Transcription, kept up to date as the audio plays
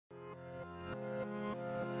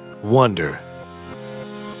wonder.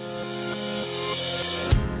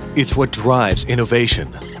 It's what drives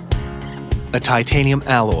innovation. A titanium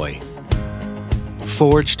alloy,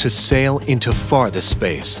 forged to sail into farthest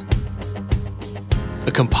space.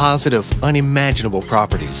 A composite of unimaginable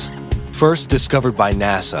properties, first discovered by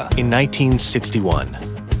NASA in 1961.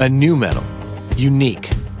 A new metal, unique,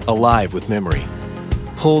 alive with memory,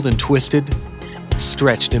 pulled and twisted,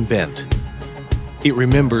 stretched and bent. It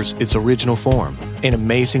remembers its original form and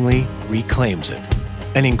amazingly reclaims it.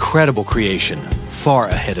 An incredible creation, far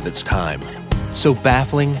ahead of its time. So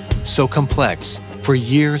baffling, so complex, for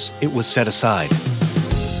years it was set aside.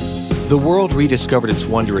 The world rediscovered its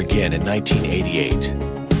wonder again in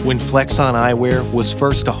 1988, when Flexon eyewear was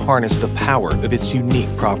first to harness the power of its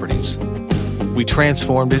unique properties. We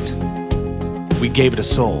transformed it, we gave it a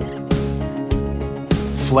soul.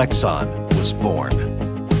 Flexon was born.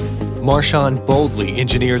 Marchand boldly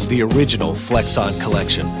engineers the original Flexon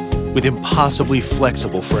collection with impossibly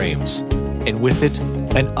flexible frames, and with it,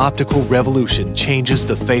 an optical revolution changes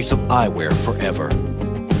the face of eyewear forever.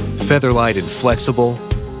 Featherlight and flexible,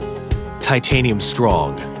 titanium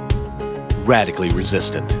strong, radically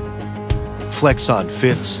resistant. Flexon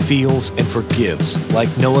fits, feels, and forgives like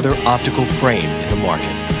no other optical frame in the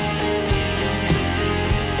market.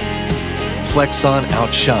 Flexon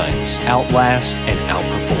outshines, outlasts, and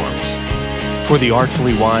outperforms. For the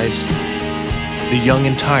artfully wise, the young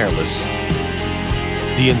and tireless,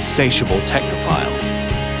 the insatiable technophile.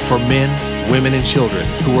 For men, women, and children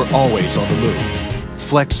who are always on the move,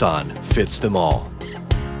 Flexon fits them all.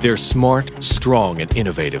 They're smart, strong, and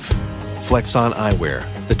innovative. Flexon eyewear,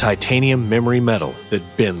 the titanium memory metal that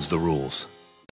bends the rules.